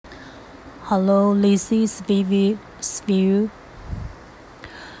Hello, this is Vivi view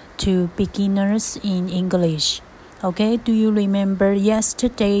to beginners in English. Okay, do you remember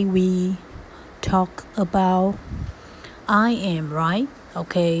yesterday we talked about I am, right?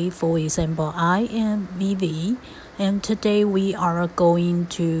 Okay, for example, I am Vivi, and today we are going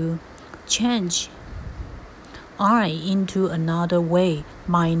to change I into another way,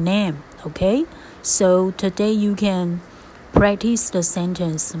 my name, okay? So today you can practice the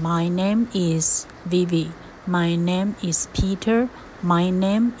sentence, my name is Vivi, my name is Peter, my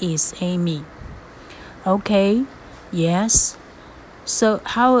name is Amy. Okay, yes. So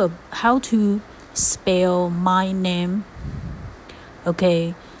how to spell my name?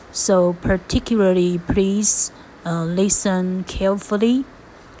 Okay, so particularly please listen carefully.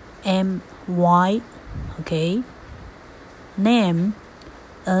 M-Y, okay, name,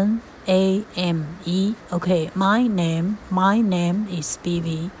 N-A-M-E. Okay, my name is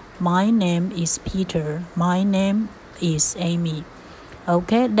Vivi. My name is Peter. My name is Amy.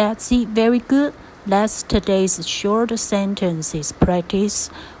 Okay, that's it. Very good. That's today's short sentences practice.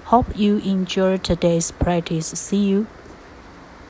 Hope you enjoy today's practice. See you.